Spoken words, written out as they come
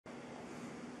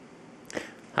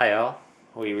Hi all,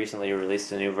 we recently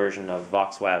released a new version of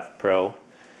VoxWav Pro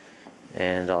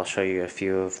and I'll show you a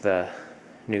few of the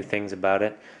new things about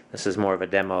it. This is more of a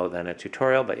demo than a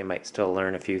tutorial, but you might still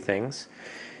learn a few things.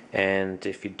 And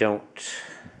if you don't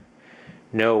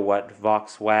know what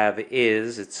VoxWav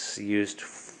is, it's used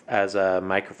as a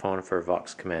microphone for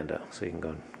VoxCommando, so you can go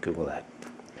and Google that.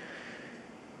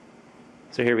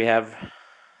 So here we have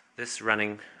this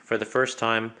running for the first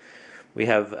time. We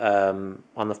have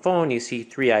on the phone you see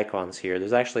 3 icons here.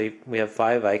 We have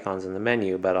 5 icons in the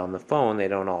menu, but on the phone they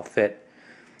don't all fit.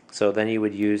 So then you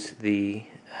would use the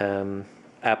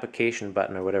application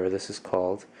button, or whatever this is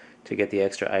called, to get the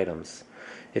extra items.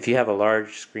 If you have a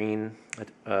large screen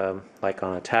like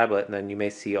on a tablet, then you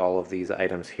may see all of these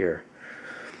items here.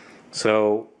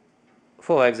 So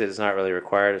full exit is not really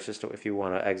required. It's just if you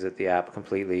want to exit the app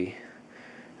completely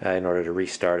in order to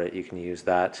restart it, you can use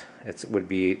that. It would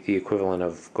be the equivalent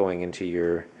of going into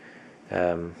your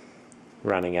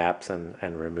running apps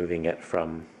and removing it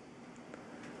from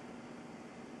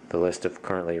the list of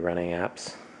currently running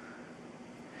apps.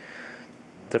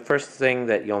 The first thing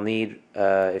that you'll need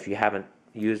if you haven't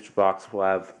used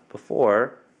VoxWav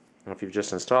before, or if you've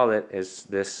just installed it, is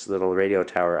this little radio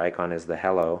tower icon is the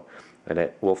hello, and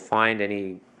it will find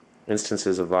any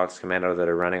instances of VoxCommando that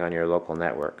are running on your local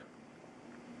network.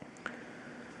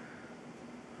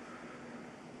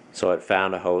 So it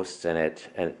found a host,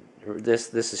 and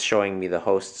this is showing me the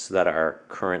hosts that are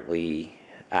currently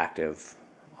active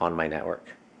on my network.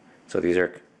 So these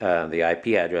are the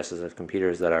IP addresses of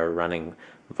computers that are running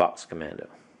VoxCommando.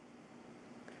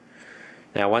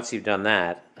 Now once you've done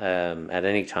that, at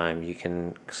any time you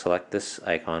can select this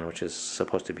icon, which is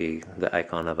supposed to be the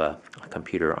icon of a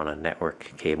computer on a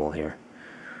network cable here.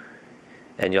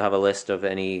 And you'll have a list of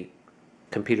any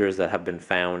computers that have been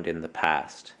found in the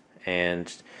past.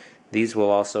 And these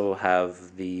will also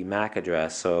have the MAC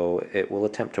address, so it will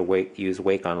attempt to use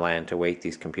Wake on LAN to wake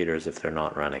these computers if they're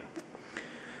not running.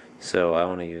 So I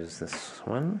want to use this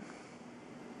one.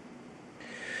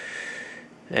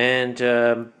 And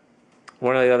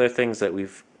one of the other things that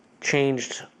we've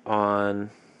changed on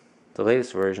the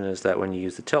latest version is that when you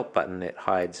use the tilt button, it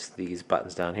hides these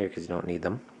buttons down here because you don't need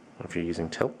them if you're using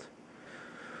tilt.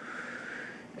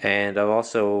 And I've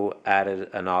also added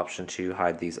an option to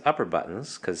hide these upper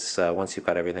buttons, because once you've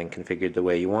got everything configured the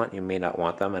way you want, you may not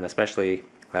want them, and especially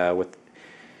with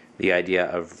the idea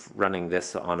of running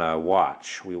this on a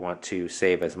watch, we want to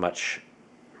save as much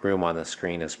room on the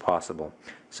screen as possible.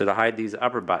 So to hide these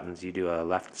upper buttons, you do a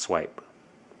left swipe,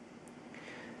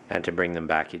 and to bring them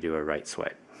back, you do a right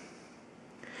swipe.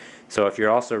 So if you're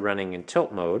also running in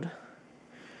tilt mode,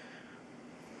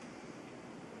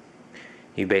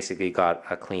 you basically got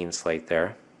a clean slate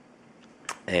there,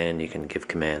 and you can give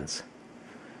commands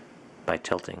by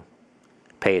tilting.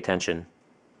 Pay attention.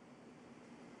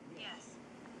 Yes.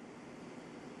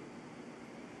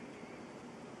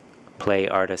 Play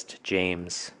artist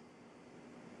James.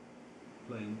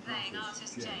 Playing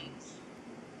artist James.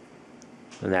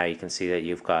 And now you can see that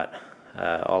you've got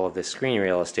all of this screen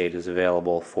real estate is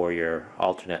available for your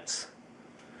alternates.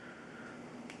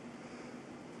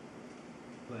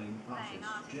 Playing artist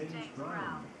James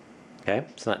Brown. Okay,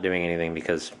 it's not doing anything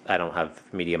because I don't have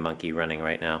Media Monkey running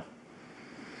right now.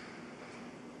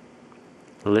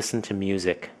 Listen to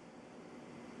music.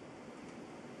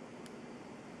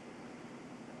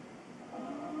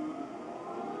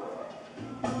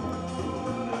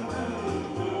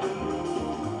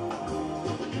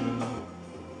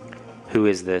 Who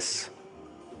is this?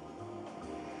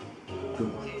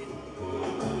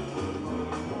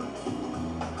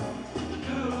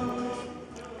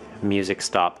 Music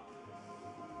stop.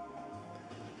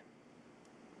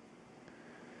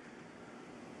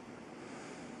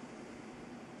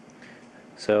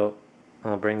 So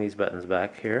I'll bring these buttons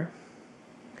back here.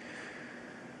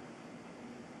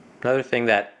 Another thing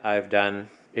that I've done,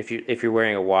 if you're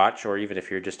wearing a watch, or even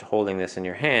if you're just holding this in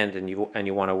your hand and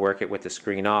you want to work it with the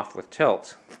screen off with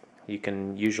tilt, you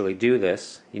can usually do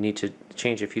this. You need to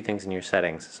change a few things in your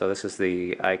settings. So this is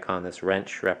the icon. This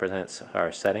wrench represents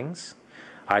our settings.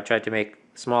 I tried to make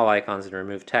small icons and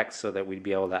remove text so that we'd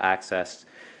be able to access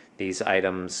these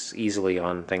items easily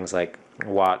on things like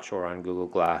Watch or on Google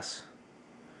Glass.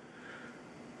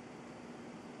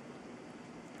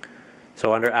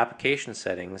 So under application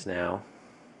settings now,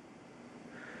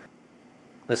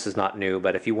 this is not new,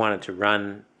 but if you wanted to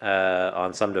run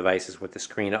on some devices with the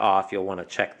screen off, you'll want to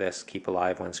check this, keep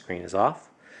alive when screen is off.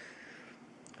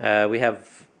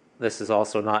 This is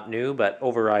also not new, but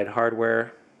override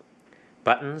hardware.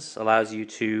 buttons allows you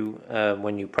to,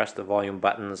 when you press the volume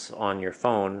buttons on your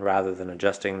phone, rather than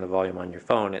adjusting the volume on your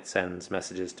phone, it sends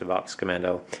messages to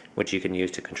VoxCommando, which you can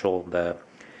use to control the,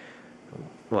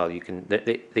 well, you can,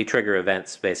 they trigger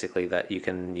events basically that you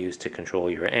can use to control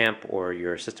your amp or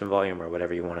your system volume or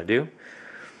whatever you want to do.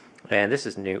 And this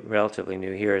is new, relatively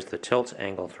new. Here is the tilt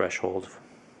angle threshold.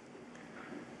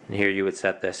 And here you would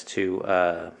set this to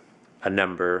a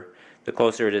number. The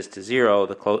closer it is to 0,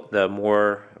 the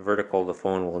more vertical the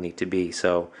phone will need to be.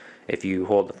 So if you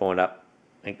hold the phone up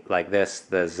like this,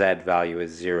 the Z value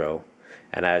is 0.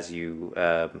 And as you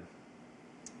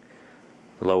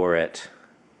lower it,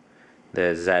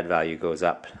 the Z value goes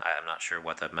up. I'm not sure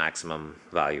what the maximum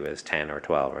value is, 10 or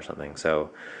 12 or something.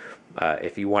 So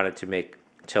if you wanted to make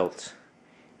tilt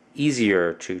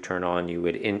easier to turn on, you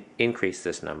would increase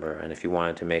this number, and if you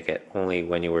wanted to make it only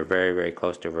when you were very, very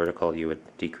close to vertical, you would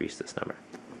decrease this number.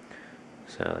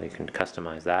 So you can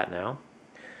customize that now.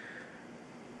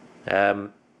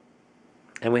 And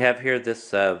we have here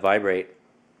this vibrate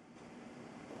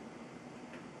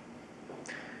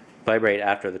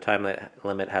after the time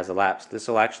limit has elapsed. This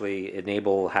will actually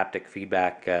enable haptic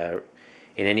feedback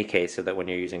in any case, so that when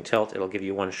you're using tilt, it'll give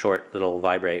you one short little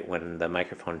vibrate when the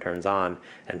microphone turns on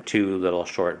and 2 little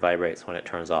short vibrates when it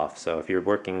turns off. So if you're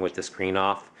working with the screen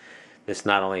off, this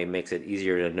not only makes it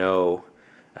easier to know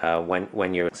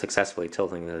when you're successfully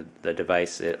tilting the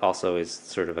device, it also is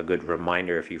sort of a good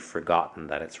reminder if you've forgotten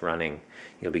that it's running.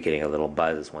 You'll be getting a little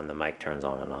buzz when the mic turns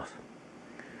on and off.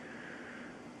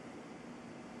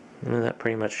 And that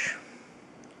pretty much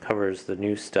covers the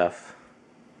new stuff.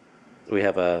 We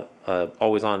have a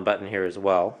always on button here as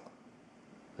well.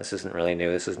 This isn't really new,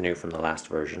 this is new from the last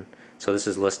version. So this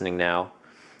is listening now,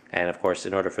 and of course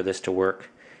in order for this to work,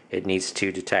 it needs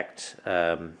to detect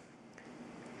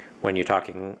when you're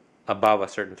talking above a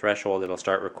certain threshold, it'll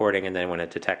start recording, and then when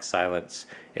it detects silence,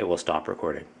 it will stop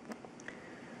recording.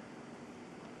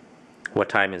 What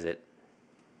time is it?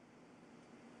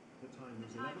 The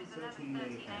time is 11:13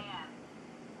 a.m.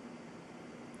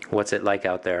 What's it like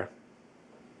out there?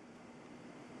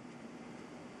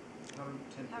 Current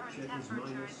temperature is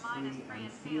 -3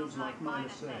 and feels like -8.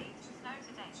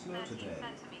 Snow today,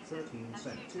 13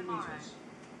 centimeters,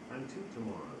 and 2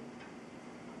 tomorrow.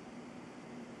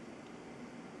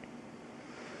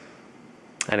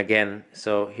 And again,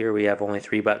 so here we have only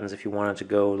 3 buttons. If you wanted to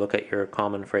go look at your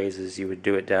common phrases, you would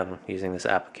do it down using this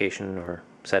application or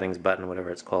settings button, whatever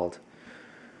it's called.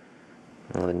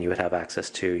 And then you would have access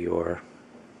to your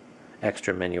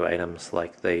extra menu items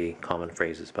like the common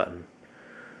phrases button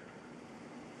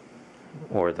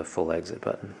or the full exit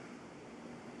button.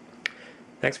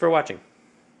 Thanks for watching.